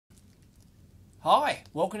Hi,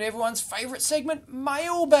 welcome to everyone's favourite segment,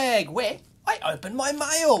 Mailbag, where I open my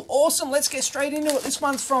mail. Awesome, let's get straight into it. This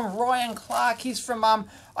one's from Ryan Clark. He's from,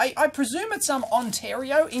 I presume it's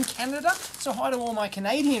Ontario in Canada. So hi to all my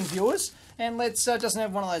Canadian viewers. And let's, doesn't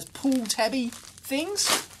have one of those pull tabby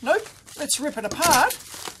things. Nope, let's rip it apart.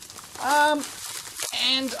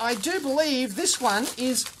 And I do believe this one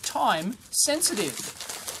is time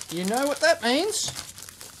sensitive. You know what that means.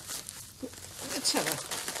 Let's have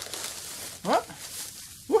a... What?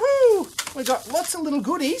 Woohoo! We got lots of little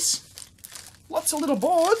goodies, lots of little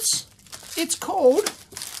boards. It's called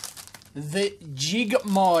the Jig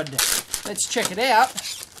Mod. Let's check it out.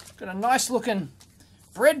 Got a nice looking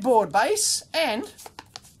breadboard base and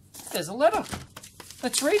there's a letter.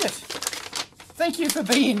 Let's read it. Thank you for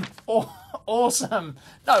being awesome.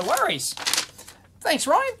 No worries. Thanks,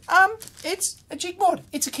 Ryan. It's a Jig Mod.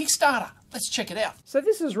 It's a Kickstarter. Let's check it out. So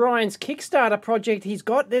this is Ryan's Kickstarter project he's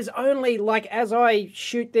got. There's only, like, as I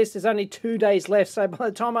shoot this, there's only 2 days left. So by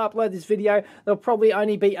the time I upload this video, there'll probably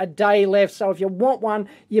only be a day left. So if you want one,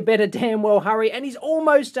 you better damn well hurry. And he's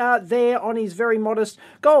almost there on his very modest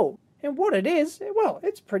goal. And what it is, well,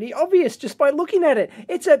 it's pretty obvious just by looking at it.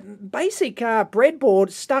 It's a basic breadboard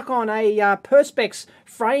stuck on a Perspex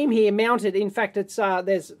frame here, mounted. In fact, it's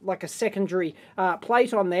there's like a secondary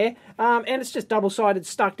plate on there, and it's just double-sided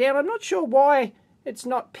stuck down. I'm not sure why it's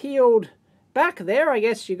not peeled back there. I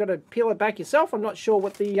guess you've got to peel it back yourself. I'm not sure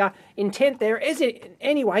what the intent there is.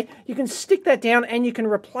 Anyway, you can stick that down and you can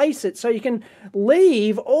replace it. So you can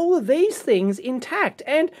leave all of these things intact.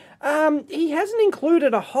 And he hasn't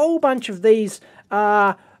included a whole bunch of these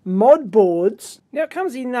mod boards. Now it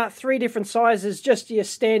comes in 3 different sizes, just your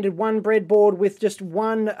standard one breadboard with just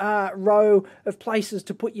one row of places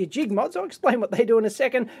to put your jig mods. I'll explain what they do in a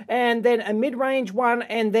second. And then a mid-range one,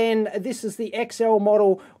 and then this is the XL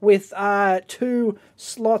model with 2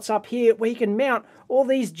 slots up here where you can mount all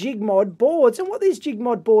these jig mod boards. And what these jig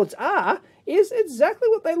mod boards are is exactly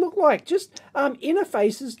what they look like, just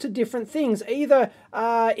interfaces to different things. Either,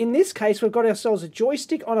 in this case, we've got ourselves a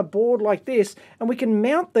joystick on a board like this, and we can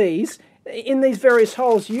mount these in these various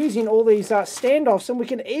holes using all these standoffs, and we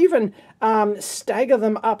can even stagger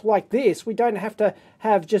them up like this. We don't have to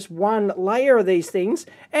have just one layer of these things,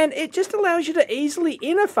 and it just allows you to easily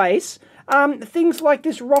interface things like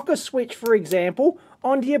this rocker switch, for example,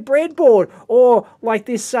 onto your breadboard, or like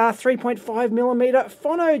this 3.5mm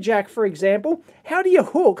phono jack, for example. How do you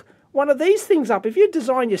hook one of these things up? If you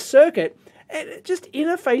design your circuit, just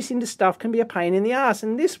interfacing to stuff can be a pain in the ass,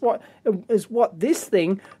 and this is what this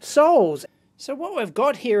thing solves. So what we've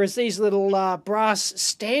got here is these little brass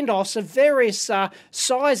standoffs of various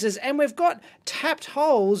sizes, and we've got tapped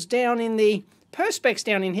holes down in the Perspex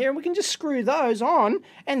down in here, and we can just screw those on,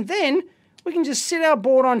 and then we can just sit our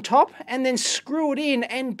board on top and then screw it in,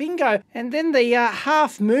 and bingo. And then the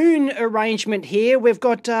half moon arrangement here, we've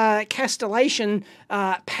got castellation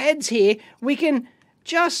pads here. We can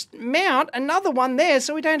just mount another one there,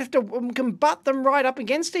 so we don't have to, we can butt them right up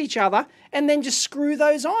against each other and then just screw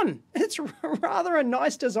those on. It's rather a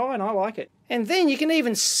nice design, I like it. And then you can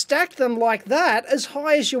even stack them like that, as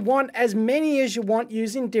high as you want, as many as you want,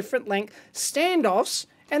 using different length standoffs,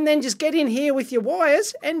 and then just get in here with your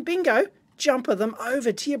wires and bingo, jumper them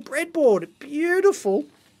over to your breadboard. Beautiful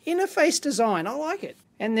interface design, I like it.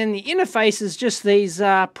 And then the interface is just these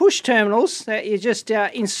push terminals that you just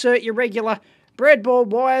insert your regular breadboard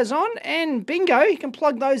wires on, and bingo, you can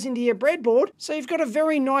plug those into your breadboard. So you've got a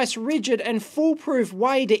very nice, rigid and foolproof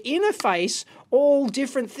way to interface all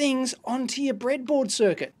different things onto your breadboard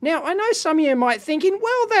circuit. Now, I know some of you might thinking,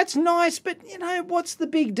 well, that's nice, but you know, what's the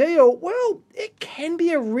big deal? Well, it can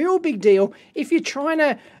be a real big deal if you're trying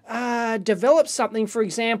to develop something, for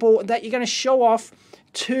example, that you're going to show off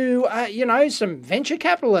to, you know, some venture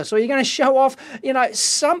capitalists, or you're going to show off, you know,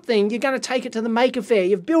 something, you're going to take it to the Maker Faire,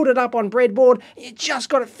 you've built it up on breadboard, you just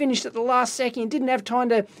got it finished at the last second, you didn't have time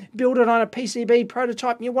to build it on a PCB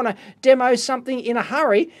prototype, and you want to demo something in a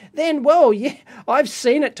hurry, then, well, yeah, I've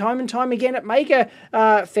seen it time and time again at Maker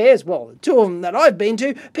Fairs, well, 2 of them that I've been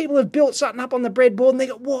to, people have built something up on the breadboard, and they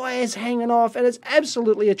got wires hanging off, and it's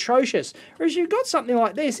absolutely atrocious. Whereas you've got something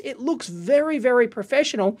like this, it looks very, very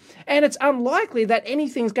professional, and it's unlikely that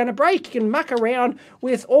anything's going to break. You can muck around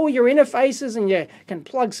with all your interfaces, and you can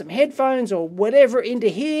plug some headphones or whatever into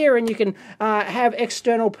here, and you can have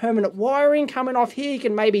external permanent wiring coming off here. You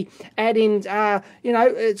can maybe add in, you know,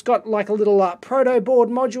 it's got like a little proto board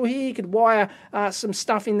module here. You could wire some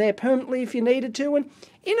stuff in there permanently if you needed to, and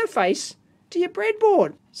interface to your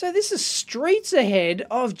breadboard. So this is streets ahead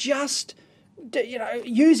of just, you know,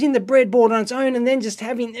 using the breadboard on its own and then just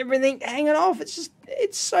having everything hanging off. It's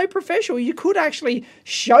it's so professional. You could actually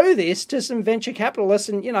show this to some venture capitalists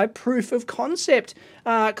and, you know, proof of concept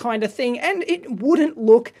kind of thing, and it wouldn't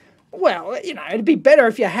look, well, you know, it'd be better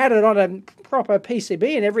if you had it on a proper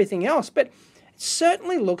PCB and everything else, but it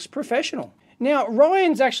certainly looks professional. Now,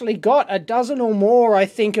 Ryan's actually got a dozen or more, I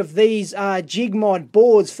think, of these JigMod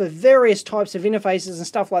boards for various types of interfaces and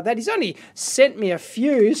stuff like that. He's only sent me a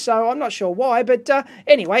few, so I'm not sure why, but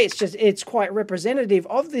anyway, it's quite representative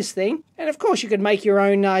of this thing. And of course, you could make your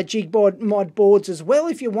own JigMod boards as well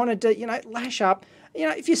if you wanted to, you know, lash up. You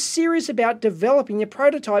know, if you're serious about developing your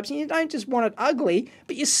prototypes and you don't just want it ugly,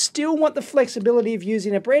 but you still want the flexibility of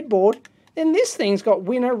using a breadboard, then this thing's got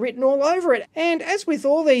winner written all over it. And as with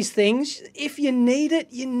all these things, if you need it,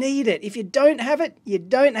 you need it. If you don't have it, you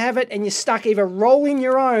don't have it, and you're stuck either rolling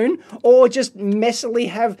your own or just messily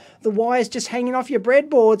have the wires just hanging off your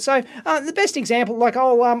breadboard. So the best example, like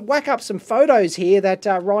I'll whack up some photos here that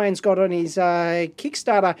Ryan's got on his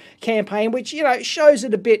Kickstarter campaign, which, you know, shows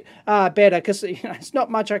it a bit better, because, you know, it's not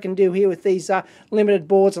much I can do here with these limited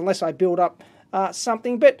boards unless I build up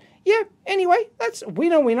something. But yeah, anyway, that's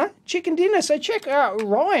winner, chicken dinner. So check out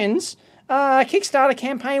Ryan's Kickstarter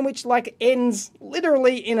campaign, which like ends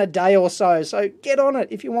literally in a day or so. So get on it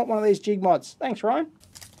if you want one of these jig mods. Thanks, Ryan.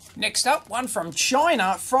 Next up, one from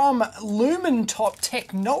China, from Lumintop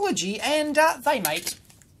Technology, and they make,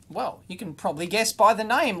 well, you can probably guess by the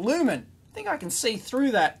name, Lumen. I think I can see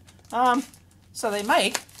through that. So they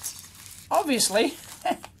make, obviously,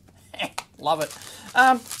 love it.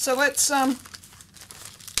 So let's,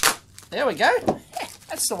 there we go.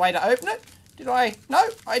 That's the way to open it. Did I? No,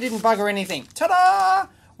 I didn't bugger anything. Ta-da!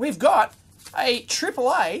 We've got a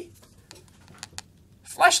AAA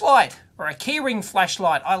flashlight, or a keyring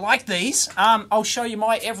flashlight. I like these. I'll show you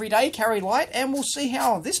my everyday carry light, and we'll see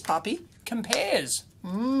how this puppy compares.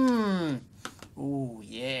 Ooh,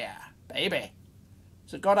 yeah, baby.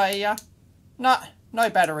 Has it got a, no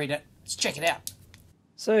battery in it. Let's check it out.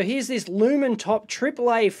 So here's this Lumintop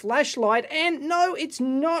AAA flashlight, and no, it's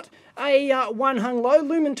not a one hung low.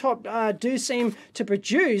 Lumintop do seem to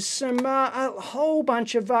produce some a whole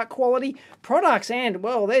bunch of quality products, and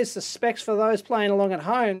well, there's the specs for those playing along at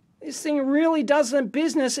home. This thing really does the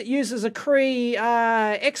business. It uses a Cree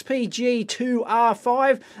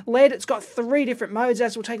XPG2R5 LED. It's got 3 different modes,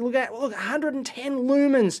 as we'll take a look at. Look, 110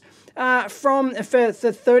 lumens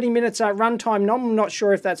for 30 minutes runtime. I'm not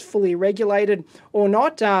sure if that's fully regulated or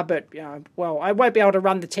not, but well, I won't be able to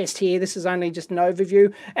run the test here. This is only just an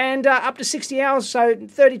overview. And up to 60 hours, so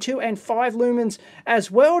 32 and 5 lumens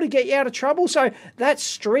as well to get you out of trouble. So that's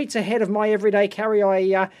streets ahead of my everyday carry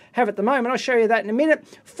I have at the moment. I'll show you that in a minute.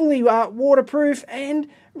 Fully waterproof and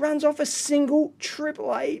runs off a single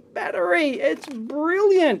AAA battery. It's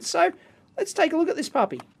brilliant. So let's take a look at this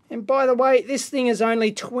puppy. And by the way, this thing is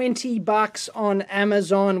only 20 bucks on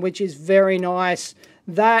Amazon, which is very nice.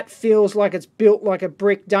 That feels like it's built like a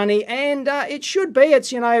brick dunny, and it should be.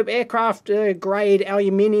 It's, you know, aircraft grade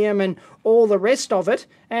aluminium and all the rest of it.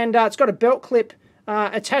 And it's got a belt clip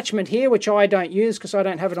attachment here, which I don't use because I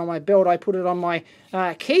don't have it on my belt. I put it on my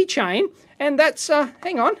keychain, and that's,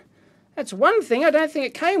 hang on, that's one thing I don't think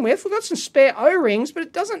it came with. We've got some spare O-rings, but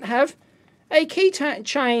it doesn't have a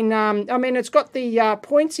keychain. I mean, it's got the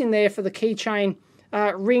points in there for the keychain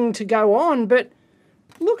ring to go on, but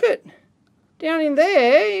look at down in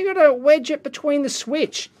there, you got to wedge it between the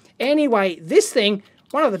switch. Anyway, this thing,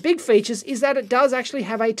 one of the big features is that it does actually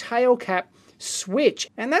have a tail cap switch,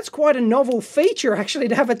 and that's quite a novel feature actually,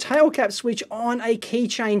 to have a tail cap switch on a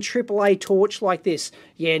Keychain AAA torch like this.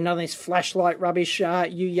 Yeah, none of this flashlight rubbish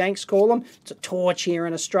you Yanks call them. It's a torch here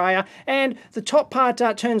in Australia, and the top part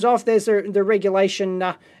turns off. There's the regulation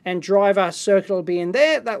and driver circuit will be in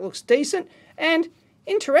there. That looks decent, and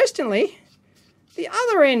interestingly, the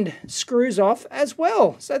other end screws off as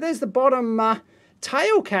well. So there's the bottom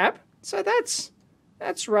tail cap. So that's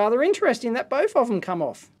rather interesting that both of them come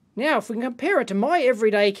off. Now, if we can compare it to my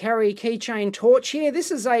everyday carry keychain torch here,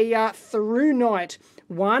 this is a through night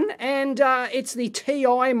one, and it's the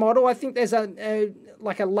TI model. I think there's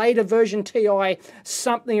like a later version TI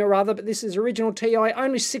something or other, but this is original TI,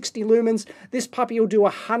 only 60 lumens. This puppy will do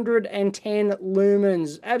 110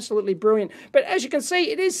 lumens. Absolutely brilliant. But as you can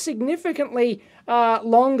see, it is significantly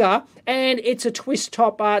longer, and it's a twist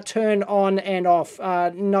top turn on and off.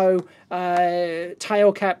 No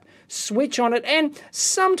tail cap switch on it, and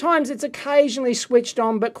sometimes it's occasionally switched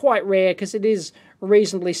on, but quite rare because it is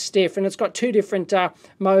reasonably stiff, and it's got 2 different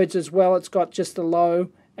modes as well. It's got just the low,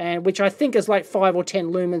 and which I think is like 5 or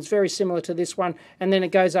 10 lumens, very similar to this one, and then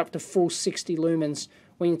it goes up to full 60 lumens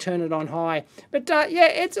when you turn it on high. But yeah,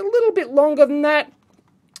 it's a little bit longer than that.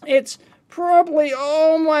 It's probably,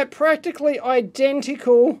 practically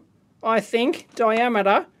identical, I think,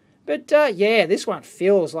 diameter. But yeah, this one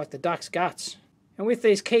feels like the duck's guts. And with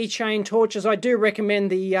these keychain torches, I do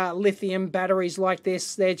recommend the lithium batteries like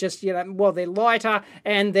this. They're just, you know, well, they're lighter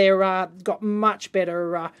and they're got much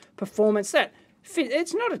better performance. That fit,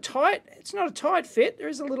 it's not a tight fit. There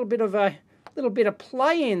is a little bit of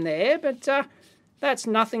play in there, but that's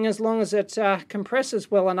nothing as long as it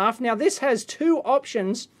compresses well enough. Now this has two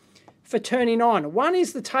options for turning on. One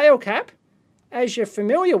is the tail cap, as you're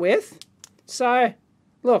familiar with. So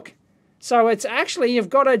look. So it's actually,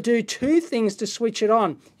 you've got to do two things to switch it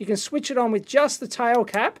on. You can switch it on with just the tail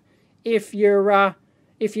cap if you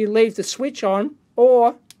leave the switch on,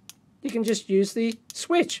 or you can just use the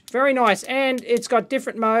switch. Very nice. And it's got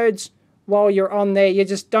different modes while you're on there. You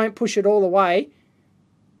just don't push it all the way.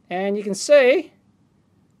 And you can see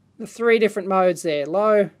the three different modes there.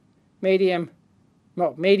 Low, medium,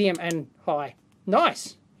 well, medium and high.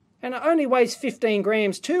 Nice. And it only weighs 15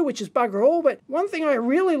 grams too, which is bugger all. But one thing I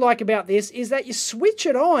really like about this is that you switch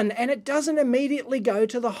it on and it doesn't immediately go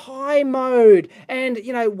to the high mode and,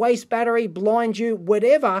 you know, waste battery, blind you,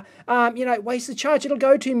 whatever, you know, waste the charge. It'll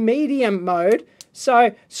go to medium mode.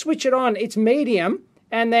 So switch it on, it's medium,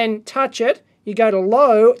 and then touch it. You go to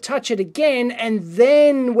low, touch it again, and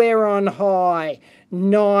then we're on high.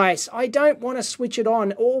 Nice. I don't want to switch it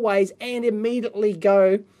on always and immediately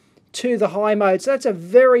go to the high mode. So that's a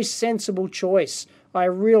very sensible choice. I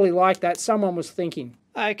really like that. Someone was thinking.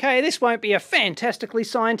 Okay, this won't be a fantastically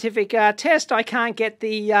scientific test. I can't get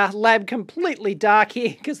the lab completely dark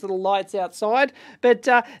here because of the lights outside. But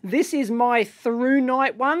this is my through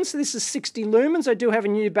night one. So this is 60 lumens. I do have a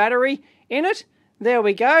new battery in it. There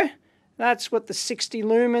we go. That's what the 60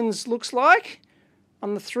 lumens looks like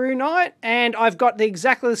on the through night, and I've got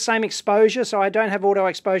exactly the same exposure, so I don't have auto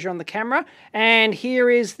exposure on the camera. And here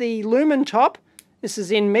is the Lumintop. This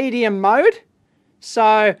is in medium mode,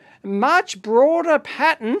 so much broader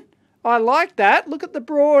pattern. I like that. Look at the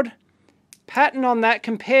broad pattern on that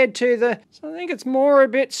compared to the, so I think it's more a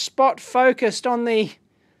bit spot focused on the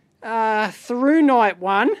through night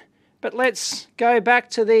one. But let's go back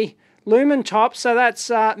to the Lumintop. So that's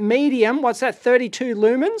medium. What's that, 32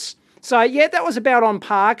 lumens? So yeah, that was about on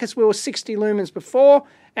par because we were 60 lumens before.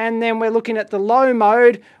 And then we're looking at the low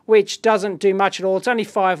mode, which doesn't do much at all. It's only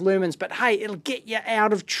 5 lumens, but hey, it'll get you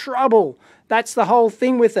out of trouble. That's the whole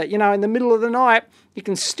thing with it. You know, in the middle of the night, you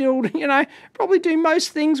can still, you know, probably do most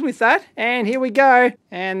things with that. And here we go.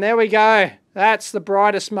 And there we go. That's the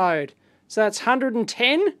brightest mode. So that's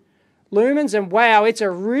 110 lumens. And wow, it's a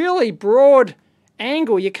really broad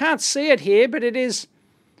angle. You can't see it here, but it is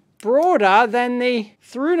broader than the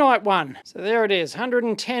through night one. So there it is,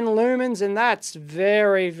 110 lumens, and that's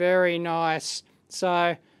very, very nice.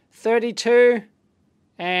 So 32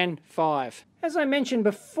 and 5. As I mentioned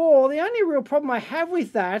before, the only real problem I have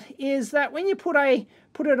with that is that when you put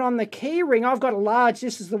it on the key ring, I've got a large,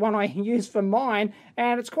 this is the one I use for mine,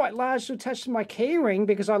 and it's quite large to attach to my key ring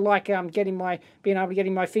because I like being able to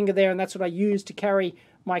get my finger there, and that's what I use to carry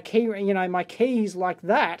my key ring, you know, my keys like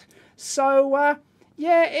that. So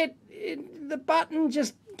yeah, the button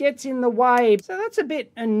just gets in the way. So that's a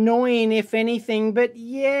bit annoying, if anything. But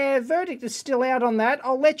yeah, verdict is still out on that.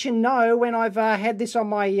 I'll let you know when I've had this on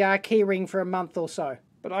my keyring for a month or so.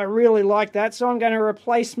 But I really like that, so I'm going to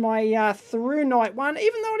replace my through night one.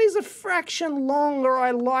 Even though it is a fraction longer, I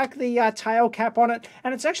like the tail cap on it.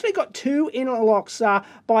 And it's actually got 2 interlocks,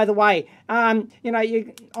 by the way. You know,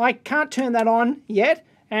 I can't turn that on yet.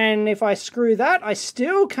 And if I screw that, I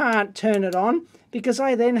still can't turn it on, because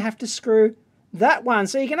I then have to screw that one.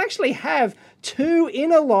 So you can actually have 2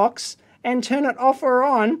 interlocks and turn it off or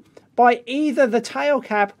on by either the tail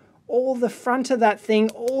cap or the front of that thing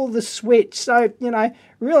or the switch. So, you know,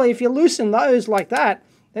 really, if you loosen those like that,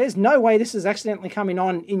 there's no way this is accidentally coming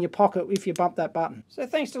on in your pocket if you bump that button. So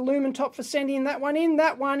thanks to Lumintop for sending that one in.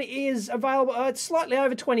 That one is available, it's slightly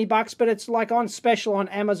over 20 bucks, but it's like on special on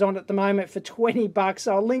Amazon at the moment for 20 bucks.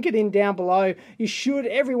 So I'll link it in down below.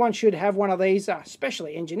 Everyone should have one of these,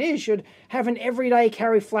 especially engineers should have an everyday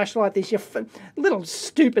carry flashlight. This your little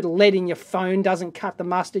stupid LED in your phone doesn't cut the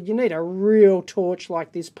mustard. You need a real torch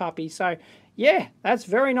like this puppy. So yeah, that's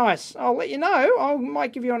very nice. I'll let you know. I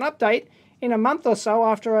might give you an update in a month or so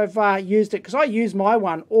after I've used it, because I use my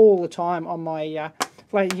one all the time on my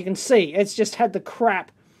like you can see, it's just had the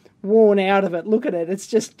crap worn out of it. Look at it, it's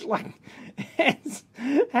just like it's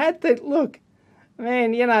had the look,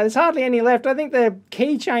 man, you know, there's hardly any left. I think the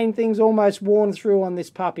keychain thing's almost worn through on this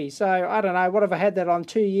puppy. So I don't know, what have I had that on,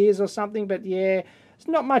 2 years or something? But yeah, there's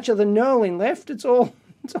not much of the knurling left. It's all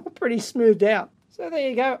pretty smoothed out. So there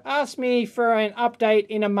you go. Ask me for an update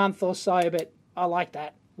in a month or so, but I like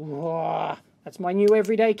that. Whoa, that's my new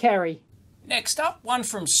everyday carry. Next up, one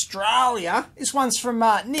from Australia. This one's from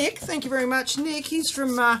Nick. Thank you very much, Nick. He's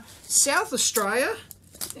from South Australia,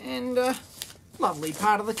 and lovely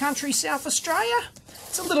part of the country, South Australia.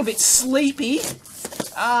 It's a little bit sleepy.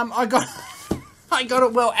 I got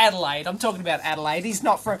it. Well, Adelaide. I'm talking about Adelaide. He's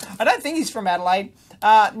not from. I don't think he's from Adelaide.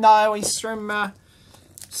 No, he's from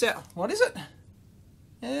South. What is it?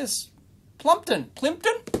 Yes, Plimpton,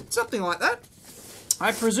 something like that.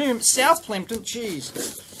 I presume South Plimpton. Jeez,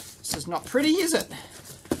 this is not pretty, is it?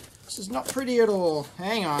 This is not pretty at all.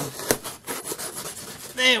 Hang on.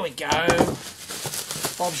 There we go.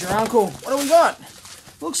 Bob's your uncle. What do we got?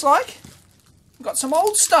 Looks like we've got some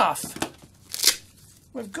old stuff.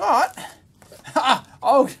 We've got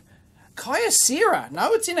Kyocera.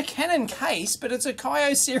 No, it's in a Canon case, but it's a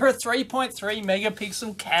Kyocera 3.3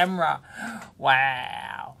 megapixel camera.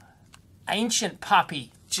 Wow. Ancient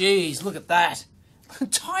puppy. Jeez, look at that.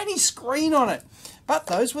 Tiny screen on it. But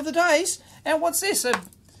those were the days. And what's this?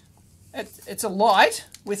 It's a light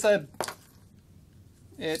with a...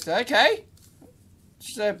 It's okay.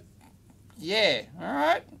 So, yeah,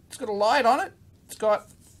 alright. It's got a light on it. It's got...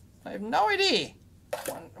 I have no idea.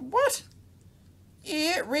 What?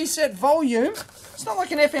 Yeah, reset volume. It's not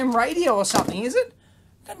like an FM radio or something, is it?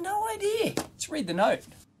 I've got no idea. Let's read the note.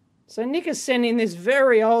 So Nick has sent in this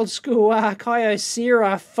very old school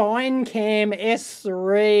Kyocera Fine Cam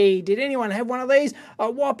S3. Did anyone have one of these? A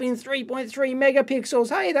whopping 3.3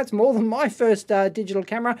 megapixels. Hey, that's more than my first digital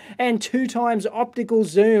camera. And 2 times optical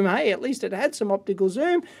zoom. Hey, at least it had some optical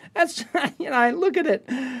zoom. That's, you know, look at it.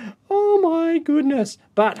 Oh my goodness.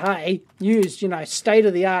 But hey, used, you know,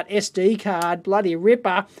 state-of-the-art SD card, bloody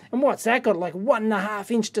ripper. And what's that got? Like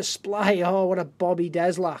 1.5-inch display. Oh, what a Bobby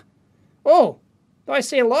Dazzler. Oh. Do I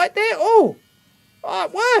see a light there? Oh,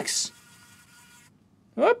 it works.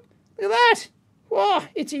 Whoop, look at that. Whoa,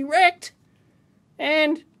 it's erect.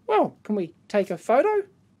 And, well, can we take a photo?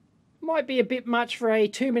 Might be a bit much for a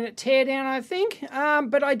 2-minute teardown, I think.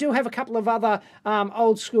 But I do have a couple of other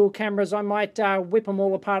old school cameras. I might whip them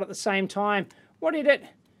all apart at the same time. What did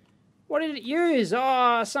it use?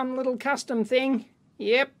 Oh, some little custom thing.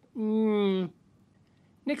 Yep.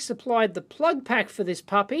 Nick supplied the plug pack for this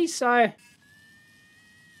puppy, so...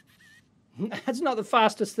 That's not the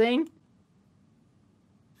fastest thing.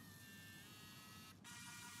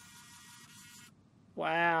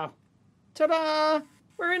 Wow. Ta-da!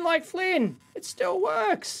 We're in like Flynn. It still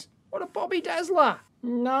works. What a Bobby Dazzler.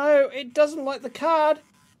 No, it doesn't like the card.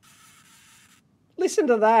 Listen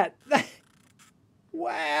to that.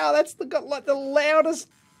 Wow, that's got like the loudest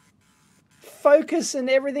focus and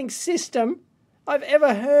everything system I've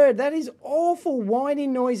ever heard. That is awful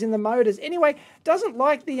whining noise in the motors. Anyway, doesn't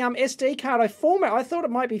like the SD card I thought it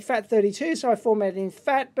might be FAT32, so I formatted in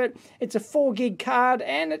FAT, but it's a 4 gig card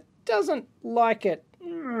and it doesn't like it.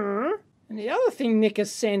 And the other thing Nick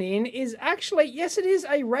has sent in is actually, yes, it is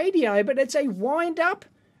a radio, but it's a wind-up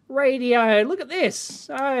radio. Look at this.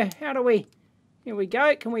 So how do we... Here we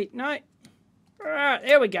go. Can we... No. All right,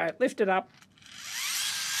 there we go. Lift it up.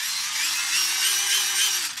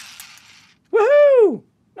 Woohoo!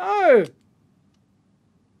 No!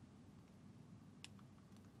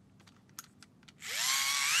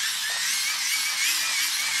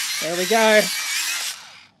 There we go.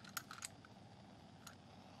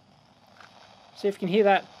 See if you can hear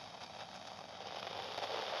that.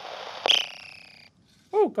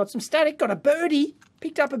 Oh, got some static. Got a birdie.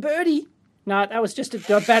 Picked up a birdie. No, that was just a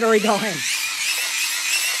battery dying.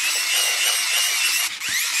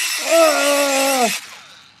 Oh!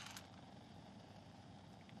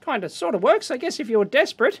 Kind of sort of works, I guess, if you're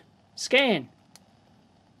desperate. Scan.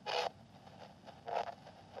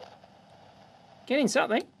 Getting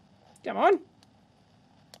something. Come on.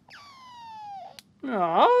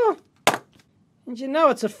 Oh. And you know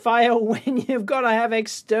it's a fail when you've got to have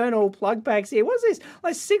external plug packs here. What's this?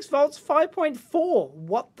 Like 6 volts, 5.4.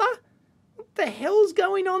 What the hell's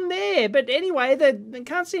going on there? But anyway, they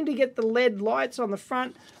can't seem to get the LED lights on the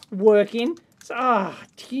front working. So,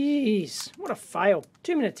 jeez, what a fail.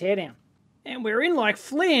 2-minute teardown. And we're in like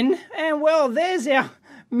Flynn, and well, there's our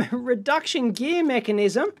reduction gear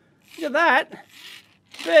mechanism. Look at that.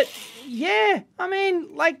 But, yeah, I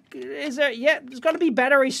mean, like, there's got to be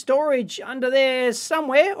battery storage under there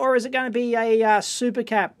somewhere, or is it going to be a super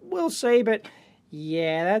cap? We'll see, but,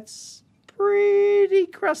 yeah, that's pretty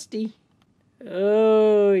crusty.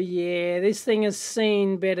 Oh, yeah, this thing has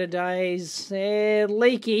seen better days.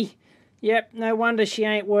 Leaky. Yep, no wonder she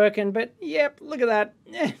ain't working, but yep, look at that.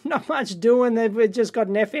 Not much doing. We've just got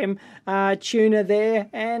an FM tuner there,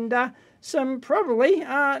 and some probably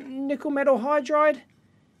nickel metal hydride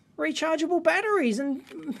rechargeable batteries, and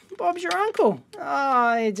Bob's your uncle.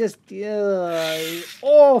 Oh, it just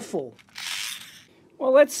awful.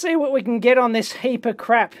 Well, let's see what we can get on this heap of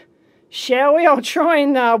crap, shall we? I'll try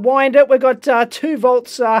and wind it. We've got 2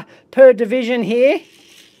 volts per division here,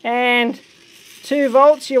 and 2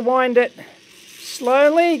 volts, you wind it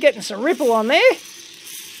slowly, getting some ripple on there.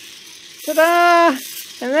 Ta-da!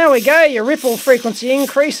 And there we go, your ripple frequency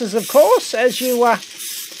increases, of course, as you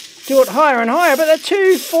do it higher and higher, but the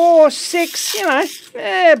 2, 4, 6, you know,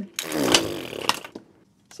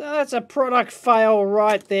 so that's a product fail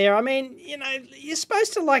right there. I mean, you know, you're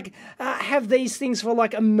supposed to like have these things for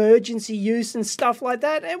like emergency use and stuff like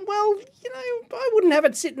that. And well, you know, I wouldn't have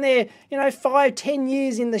it sitting there, you know, 5, 10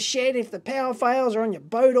 years in the shed if the power fails, or on your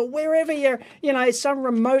boat, or wherever you're, you know, some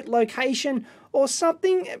remote location or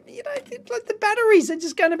something. You know, like the batteries are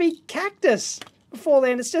just going to be cactus before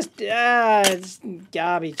then. It's just it's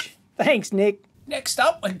garbage. Thanks, Nick. Next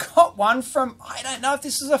up, we've got one from, I don't know if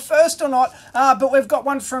this is a first or not, but we've got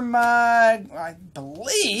one from, I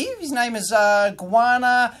believe his name is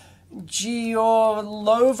Guana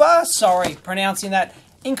Giolova. Sorry, pronouncing that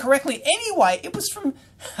incorrectly. Anyway, it was from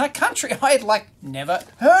a country I had, like, never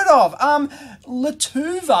heard of.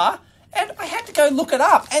 Lithuania. And I had to go look it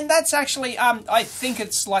up, and that's actually, I think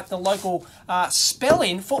it's like the local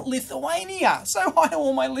spelling for Lithuania. So hi to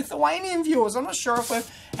all my Lithuanian viewers. I'm not sure if we've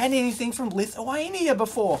had anything from Lithuania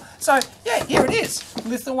before. So yeah, here it is,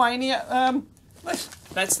 Lithuania.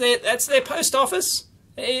 That's their post office.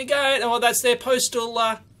 There you go. Well, that's their postal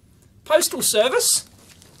service.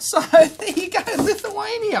 So there you go,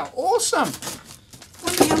 Lithuania. Awesome. I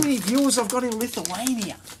wonder how many viewers I've got in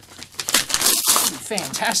Lithuania.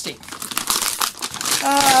 Fantastic.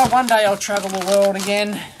 One day I'll travel the world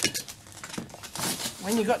again.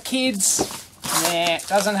 When you've got kids, nah, it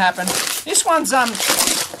doesn't happen. This one's,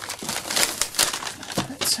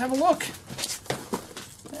 let's have a look.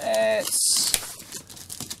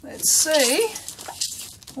 Let's see.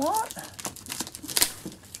 What?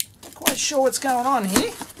 Not quite sure what's going on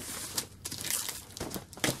here.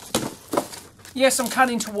 Yes, I'm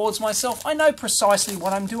cutting towards myself. I know precisely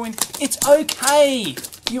what I'm doing. It's okay,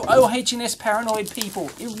 you OH&S paranoid people.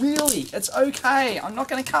 It's okay. I'm not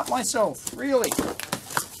going to cut myself, really.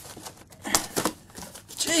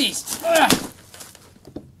 Jeez. Ugh.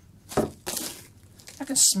 I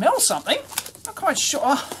can smell something. Not quite sure.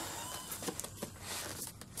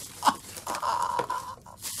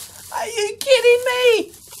 Are you kidding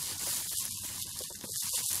me?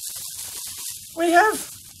 We have...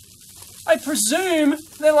 I presume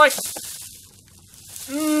they're like,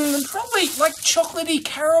 probably like chocolatey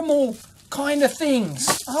caramel kind of things.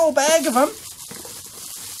 A whole bag of them.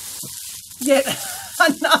 Yet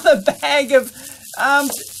another bag of,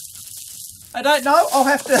 I don't know, I'll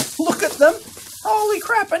have to look at them. Holy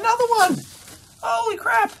crap, another one. Holy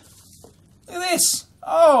crap. Look at this.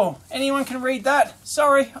 Oh, anyone can read that?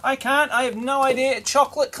 Sorry, I can't. I have no idea.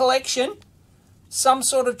 Chocolate collection. Some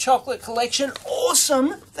sort of chocolate collection.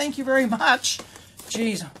 Awesome. Thank you very much.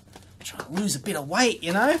 Jeez, I'm trying to lose a bit of weight,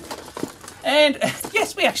 you know. And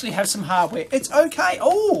yes, we actually have some hardware. It's okay.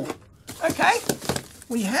 Oh, okay.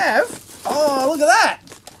 We have, oh, look at that.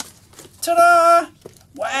 Ta-da.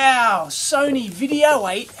 Wow, Sony Video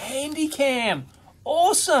 8 Handycam.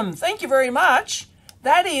 Awesome. Thank you very much.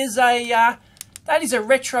 That is a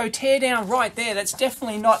retro teardown right there. That's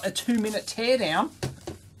definitely not a 2-minute teardown.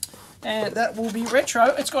 And that will be retro.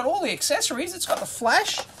 It's got all the accessories. It's got the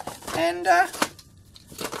flash, and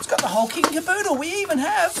it's got the whole kit and caboodle. We even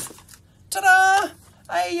have, ta-da,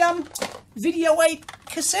 a Video 8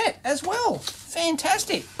 cassette as well.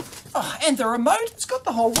 Fantastic. Oh, and the remote. It's got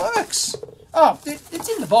the whole works. Oh, it's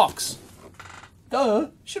in the box. Duh.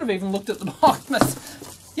 Should have even looked at the box. But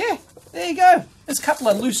yeah, there you go. There's a couple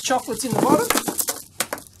of loose chocolates in the bottom.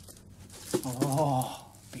 Oh.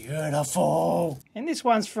 Beautiful. And this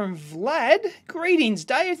one's from Vlad. Greetings,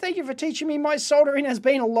 Dave. Thank you for teaching me my soldering has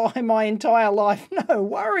been a lie my entire life. No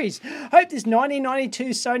worries. Hope this 1992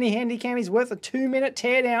 Sony Handycam is worth a 2-minute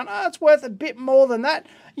teardown. Oh, it's worth a bit more than that.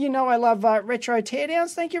 You know I love retro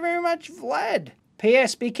teardowns. Thank you very much, Vlad.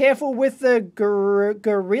 P.S. Be careful with the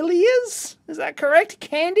Gorillas. Is that correct?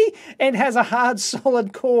 Candy. And has a hard,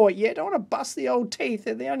 solid core. Yeah, don't want to bust the old teeth.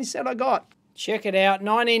 They're the only set I got. Check it out,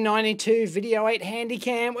 1992 Video 8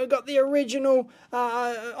 Handycam. We've got the original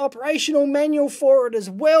operational manual for it as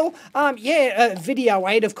well. Video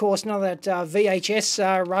 8, of course, none of that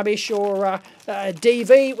VHS rubbish or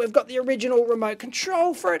DV. We've got the original remote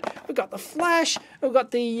control for it. We've got the flash. We've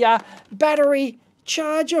got the battery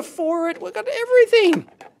charger for it. We've got everything.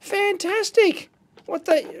 Fantastic. What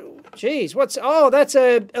the... Geez, what's... Oh, that's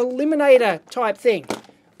a eliminator type thing.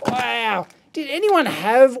 Wow. Did anyone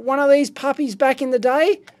have one of these puppies back in the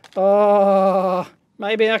day? Oh,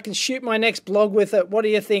 maybe I can shoot my next blog with it. What do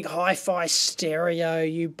you think? Hi-Fi stereo,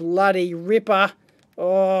 you bloody ripper.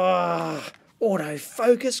 Oh,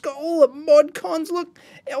 autofocus, got all the mod cons. Look,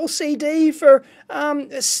 LCD for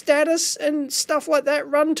status and stuff like that,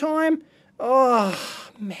 runtime. Oh,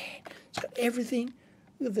 man, it's got everything.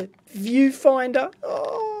 Look at the viewfinder.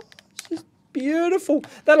 Oh, it's just beautiful.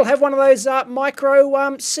 That'll have one of those micro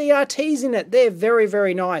CRTs in it. They're very,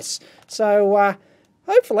 very nice. So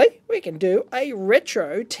hopefully we can do a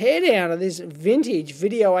retro teardown of this vintage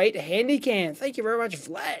Video 8 Handycam. Thank you very much,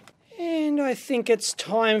 Vlad. And I think it's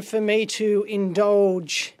time for me to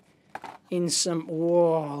indulge in some...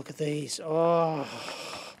 Whoa, look at these. Oh,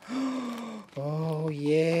 oh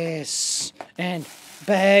yes. And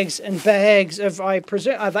bags and bags of, I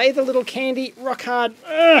presume, are they the little candy rock hard?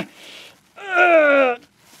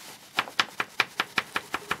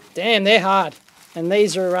 Damn, they're hard. And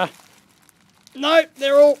these are, no,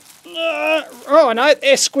 they're all, oh no,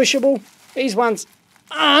 they're squishable. These ones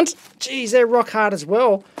aren't. Geez, they're rock hard as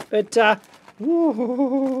well. But,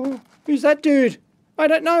 whoa, who's that dude? I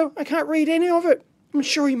don't know. I can't read any of it. I'm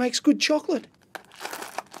sure he makes good chocolate.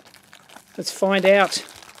 Let's find out.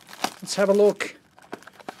 Let's have a look.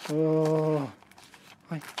 Oh,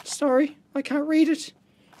 sorry, I can't read it.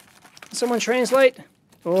 Can someone translate?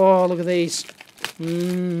 Oh, look at these.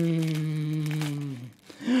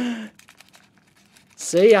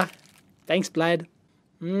 See ya. Thanks, Vlad.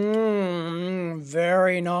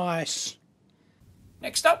 Very nice.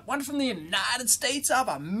 Next up, one from the United States of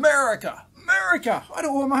America. America! I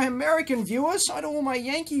don't want my American viewers. I don't want my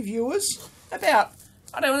Yankee viewers. About,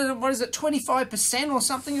 I don't know, what is it, 25% or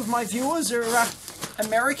something of my viewers are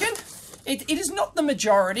American. It is not the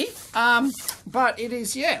majority, but it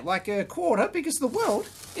is, yeah, like a quarter, because the world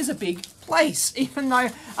is a big place. Even though,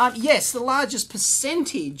 yes, the largest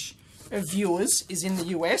percentage of viewers is in the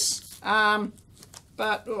US,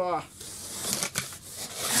 but oh,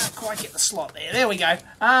 can't quite get the slot there. There we go.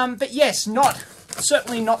 But yes,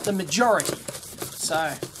 certainly not the majority.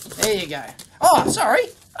 So there you go. Oh, sorry.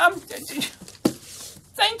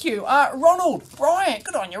 Thank you, Ronald Bryant.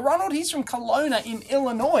 Good on you, Ronald. He's from Kelowna in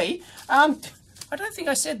Illinois. I don't think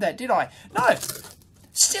I said that, did I? No.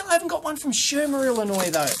 Still haven't got one from Shermer,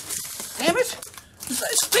 Illinois, though. Damn it.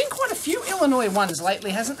 There's been quite a few Illinois ones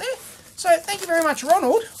lately, hasn't there? So thank you very much,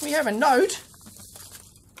 Ronald. We have a note.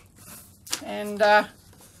 And,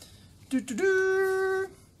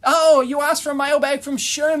 oh, you asked for a mailbag from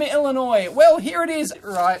Shermer, Illinois. Well, here it is.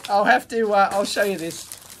 Right, I'll have to, I'll show you this.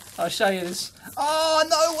 I'll show you this. Oh,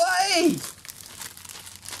 no way!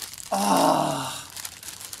 Oh,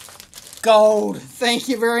 gold. Thank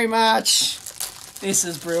you very much. This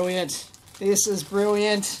is brilliant. This is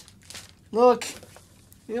brilliant. Look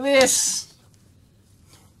at this.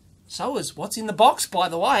 So is what's in the box, by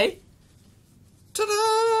the way.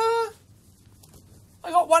 Ta-da! I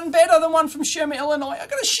got one better than one from Shermer, Illinois. I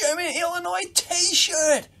got a Shermer, Illinois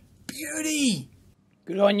t-shirt. Beauty.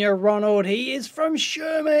 Good on you, Ronald. He is from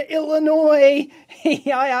Shermer, Illinois.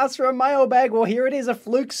 I asked for a mailbag. Well, here it is, a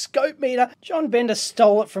Fluke Scopemeter. John Bender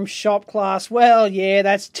stole it from shop class. Well, yeah,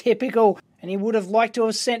 that's typical. And he would have liked to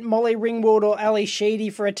have sent Molly Ringwald or Ali Sheedy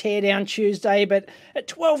for a Teardown Tuesday, but at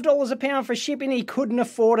 $12 a pound for shipping, he couldn't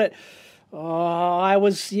afford it. Oh, I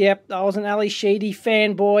was an Ali Sheedy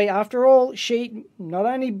fanboy. After all, she, not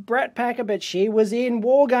only Brat Packer, but she was in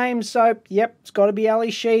War Games, so, yep, it's got to be Ali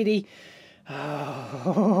Sheedy.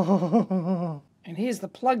 Oh. And here's the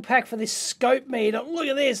plug pack for this Scopemeter. Look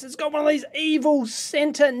at this. It's got one of these evil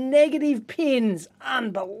center negative pins.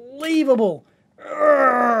 Unbelievable.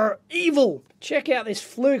 Urgh, evil. Check out this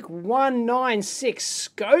Fluke 196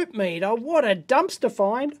 Scopemeter. What a dumpster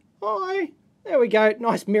find. Hi. There we go.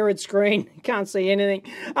 Nice mirrored screen. Can't see anything.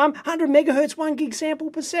 100 megahertz, 1 gig sample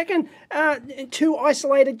per second. 2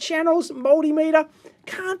 isolated channels. Multimeter.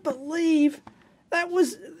 Can't believe that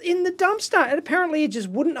was in the dumpster. And apparently it just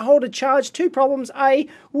wouldn't hold a charge. 2 problems. A,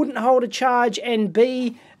 wouldn't hold a charge. And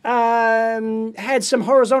B, had some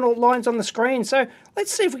horizontal lines on the screen. So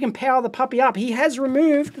let's see if we can power the puppy up. He has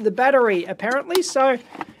removed the battery, apparently. So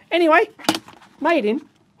anyway, made in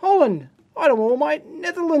Holland. I don't want all my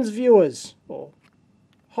Netherlands viewers. Or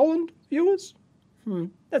Holland viewers?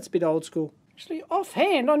 That's a bit old school. Actually,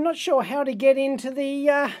 offhand, I'm not sure how to get into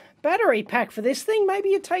the battery pack for this thing. Maybe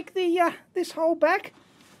you take the this whole back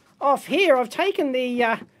off here. I've taken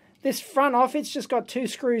the this front off. It's just got 2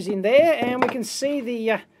 screws in there, and we can see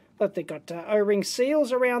the that they've got O-ring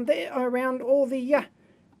seals around there, around all the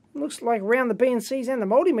Looks like around the BNCs and the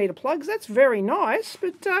multimeter plugs. That's very nice.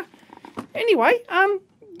 But anyway,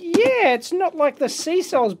 yeah, it's not like the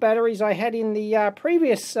C-cells batteries I had in the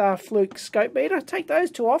previous Fluke Scopemeter. Take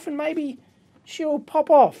those two off and maybe she'll pop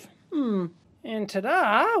off. And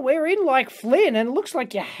ta-da, we're in like Flynn, and it looks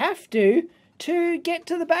like you have to get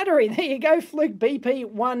to the battery. There you go, Fluke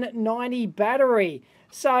BP190 battery.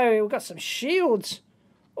 So we've got some shields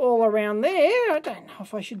all around there. I don't know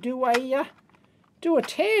if I should do a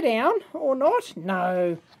teardown or not.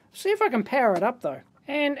 No. See if I can power it up though.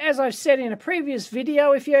 And as I've said in a previous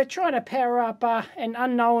video, if you're trying to power up an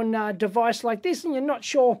unknown device like this and you're not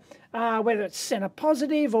sure whether it's center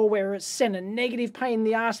positive or whether it's center negative, pain in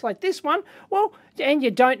the ass like this one, well, and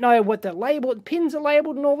you don't know what the pins are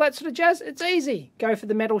labeled and all that sort of jazz, it's easy. Go for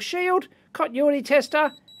the metal shield, continuity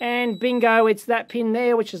tester, and bingo, it's that pin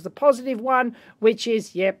there, which is the positive one, which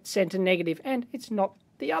is, yep, center negative, and it's not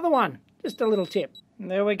the other one. Just a little tip. And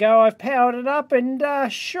there we go, I've powered it up, and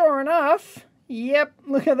sure enough, yep,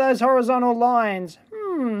 look at those horizontal lines.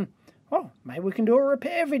 Well, maybe we can do a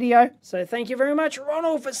repair video. So thank you very much,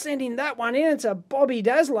 Ronald, for sending that one in. It's a Bobby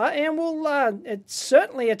Dazzler, and we'll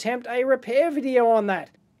certainly attempt a repair video on that.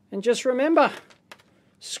 And just remember,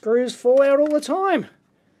 screws fall out all the time.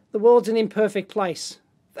 The world's an imperfect place.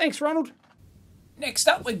 Thanks, Ronald. Next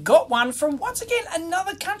up, we've got one from, once again,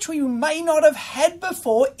 another country we may not have had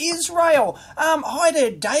before, Israel. Hi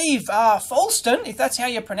to Dave Falston, if that's how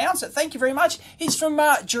you pronounce it. Thank you very much. He's from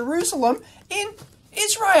Jerusalem in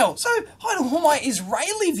Israel. So, hi to all my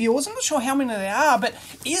Israeli viewers. I'm not sure how many there are, but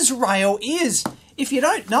Israel is, if you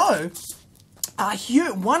don't know,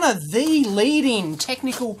 one of the leading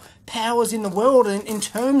technical powers in the world in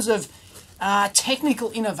terms of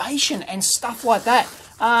technical innovation and stuff like that.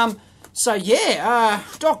 So yeah,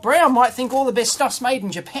 Doc Brown might think all the best stuff's made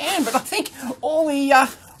in Japan, but I think all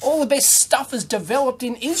the best stuff is developed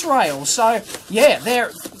in Israel. So yeah,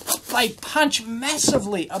 they punch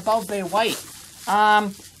massively above their weight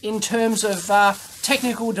in terms of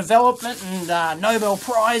technical development and Nobel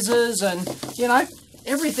Prizes and, you know,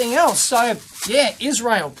 everything else. So yeah,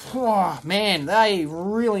 Israel, oh, man, they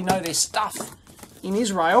really know their stuff in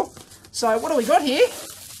Israel. So what do we got here?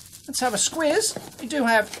 Let's have a squiz. We do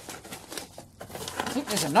have, I think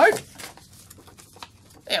there's a note.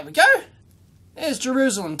 There we go. There's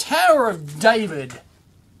Jerusalem, Tower of David.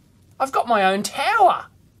 I've got my own tower.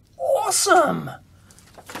 Awesome.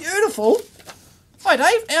 Beautiful. Hi,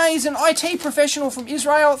 Dave. He's an IT professional from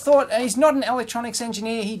Israel. Thought he's not an electronics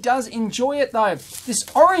engineer. He does enjoy it, though. This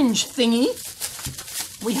orange thingy.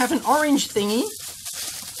 We have an orange thingy.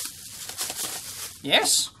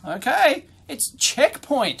 Yes. Okay. It's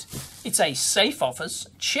Checkpoint. It's a safe office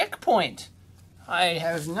Checkpoint. I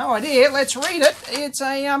have no idea. Let's read it. It's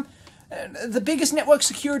the biggest network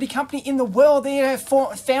security company in the world. They're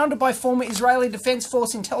founded by former Israeli Defense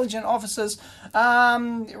Force intelligence officers,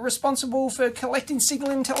 responsible for collecting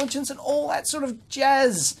signal intelligence and all that sort of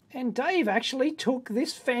jazz. And Dave actually took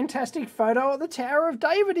this fantastic photo of the Tower of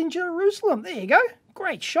David in Jerusalem. There you go.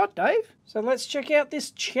 Great shot, Dave. So let's check out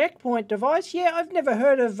this Checkpoint device. Yeah, I've never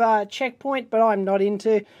heard of Checkpoint, but I'm not in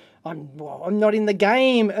the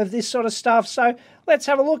game of this sort of stuff. So let's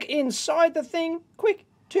have a look inside the thing. Quick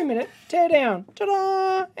 2-minute teardown.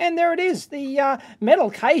 Ta-da! And there it is. The metal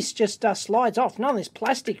case just slides off. None of this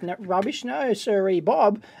plastic rubbish. No, sirree,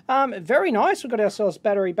 Bob. Very nice. We've got ourselves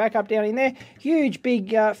battery backup down in there. Huge,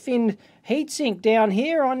 big finned heatsink down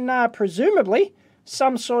here on presumably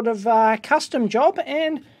some sort of custom job,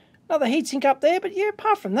 and another heatsink up there. But yeah,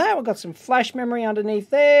 apart from that, we've got some flash memory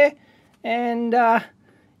underneath there, and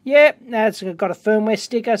yeah, that's got a firmware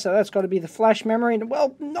sticker, so that's got to be the flash memory. And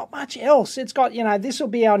well, not much else. It's got, you know, this will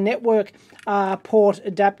be our network port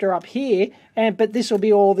adapter up here, but this will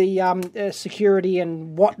be all the security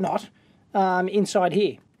and whatnot inside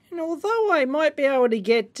here. And although I might be able to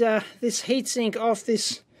get this heatsink off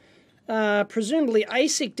this presumably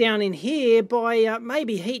ASIC down in here by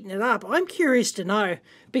maybe heating it up, I'm curious to know,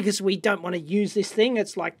 because we don't want to use this thing.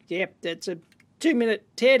 It's like, yep, it's a 2-minute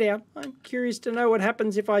teardown. I'm curious to know what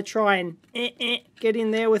happens if I try and get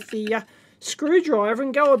in there with the screwdriver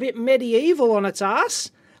and go a bit medieval on its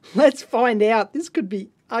ass. Let's find out. This could be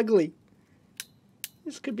ugly.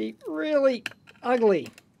 This could be really ugly.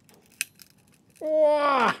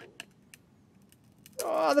 Oh,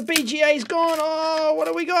 the BGA's gone. Oh, what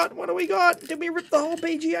do we got? What do we got? Did we rip the whole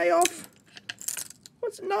BGA off?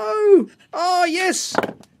 No. Oh, yes.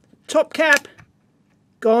 Top cap.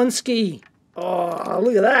 Gonski. Oh,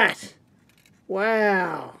 look at that.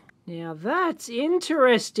 Wow. Now that's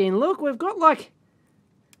interesting. Look, we've got like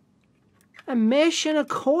a mesh and a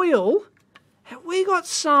coil. Have we got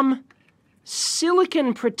some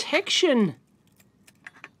silicon protection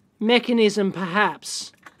mechanism,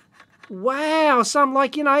 perhaps. Wow, some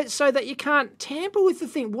like, you know, so that you can't tamper with the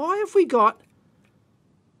thing. Why have we got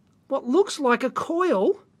what looks like a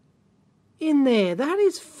coil in there? That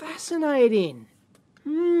is fascinating.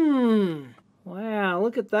 Wow,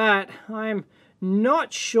 look at that. I'm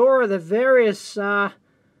not sure of the various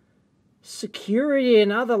security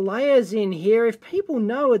and other layers in here. If people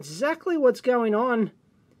know exactly what's going on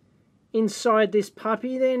inside this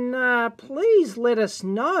puppy, then please let us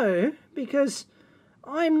know, because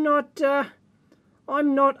I'm not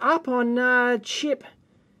up on chip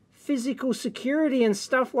physical security and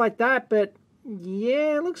stuff like that. But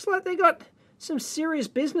yeah, looks like they got some serious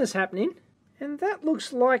business happening. And that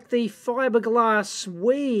looks like the fiberglass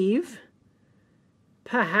weave,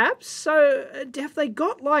 perhaps. So have they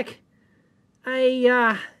got like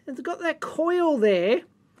a they've got that coil there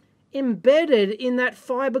embedded in that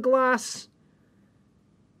fiberglass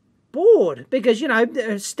board? Because, you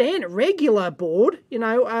know, standard regular board, you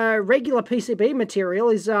know, regular PCB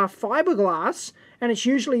material is fiberglass, and it's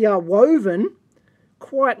usually woven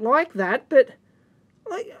quite like that. But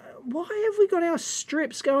like, why have we got our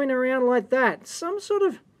strips going around like that? Some sort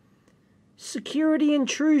of security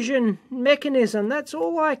intrusion mechanism. That's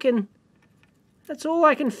all I can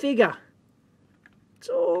figure. It's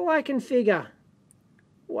all I can figure.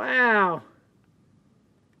 Wow.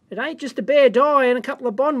 It ain't just a bare die and a couple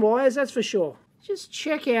of bond wires, that's for sure. Just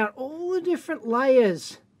check out all the different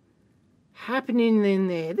layers happening in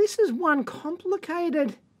there. This is one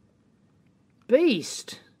complicated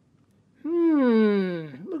beast.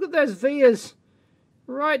 Look at those vias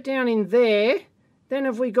right down in there. Then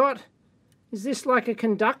have we got, is this like a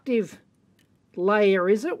conductive layer,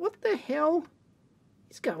 is it? What the hell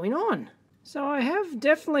is going on? So I have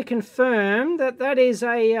definitely confirmed that that is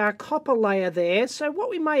a copper layer there. So what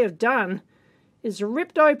we may have done is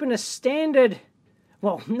ripped open a standard,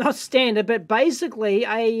 well, not standard, but basically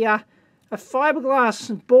a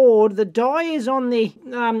fiberglass board. The die is on the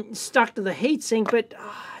stuck to the heatsink, but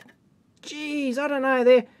geez, I don't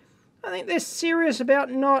know. I think they're serious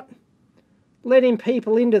about not letting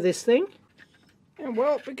people into this thing. And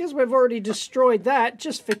well, because we've already destroyed that,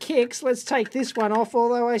 just for kicks, let's take this one off.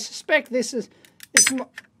 Although I suspect this is,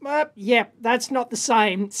 yeah, that's not the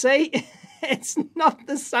same. See, it's not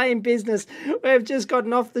the same business. We've just got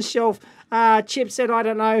an off-the-shelf chipset. I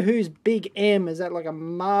don't know who's Big M. Is that like a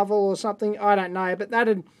Marvel or something? I don't know, but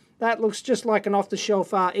that looks just like an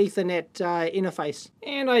off-the-shelf Ethernet interface.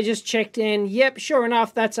 And I just checked in. Yep, sure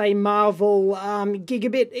enough, that's a Marvel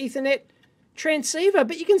gigabit Ethernet transceiver.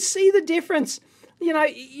 But you can see the difference. You know,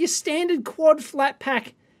 your standard quad flat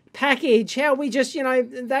pack package, how we just, you know,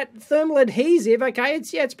 that thermal adhesive, okay,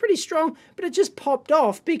 it's pretty strong, but it just popped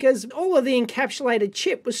off because all of the encapsulated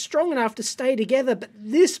chip was strong enough to stay together. But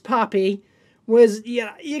this puppy was, you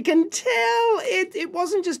know, you can tell it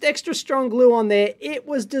wasn't just extra strong glue on there. It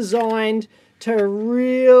was designed to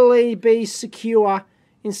really be secure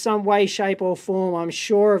in some way, shape or form. I'm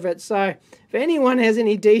sure of it. So if anyone has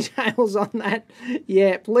any details on that,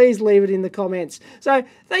 yeah, please leave it in the comments. So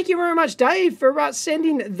thank you very much, Dave, for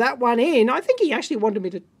sending that one in. I think he actually wanted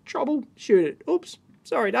me to troubleshoot it. Oops.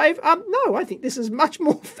 Sorry, Dave. No, I think this is much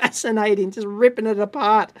more fascinating, just ripping it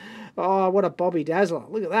apart. Oh, what a Bobby Dazzler.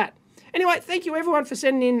 Look at that. Anyway, thank you everyone for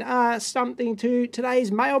sending in something to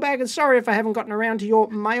today's mailbag. And sorry if I haven't gotten around to your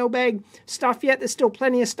mailbag stuff yet. There's still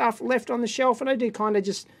plenty of stuff left on the shelf, and I do kind of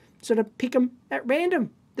just sort of pick them at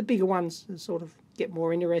random. The bigger ones sort of get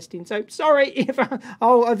more interesting. So sorry if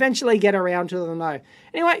I'll eventually get around to them though.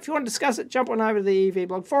 Anyway, if you want to discuss it, jump on over to the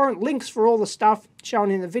EEVblog forum. Links for all the stuff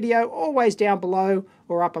shown in the video, always down below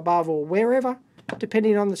or up above or wherever,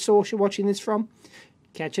 depending on the source you're watching this from.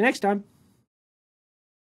 Catch you next time.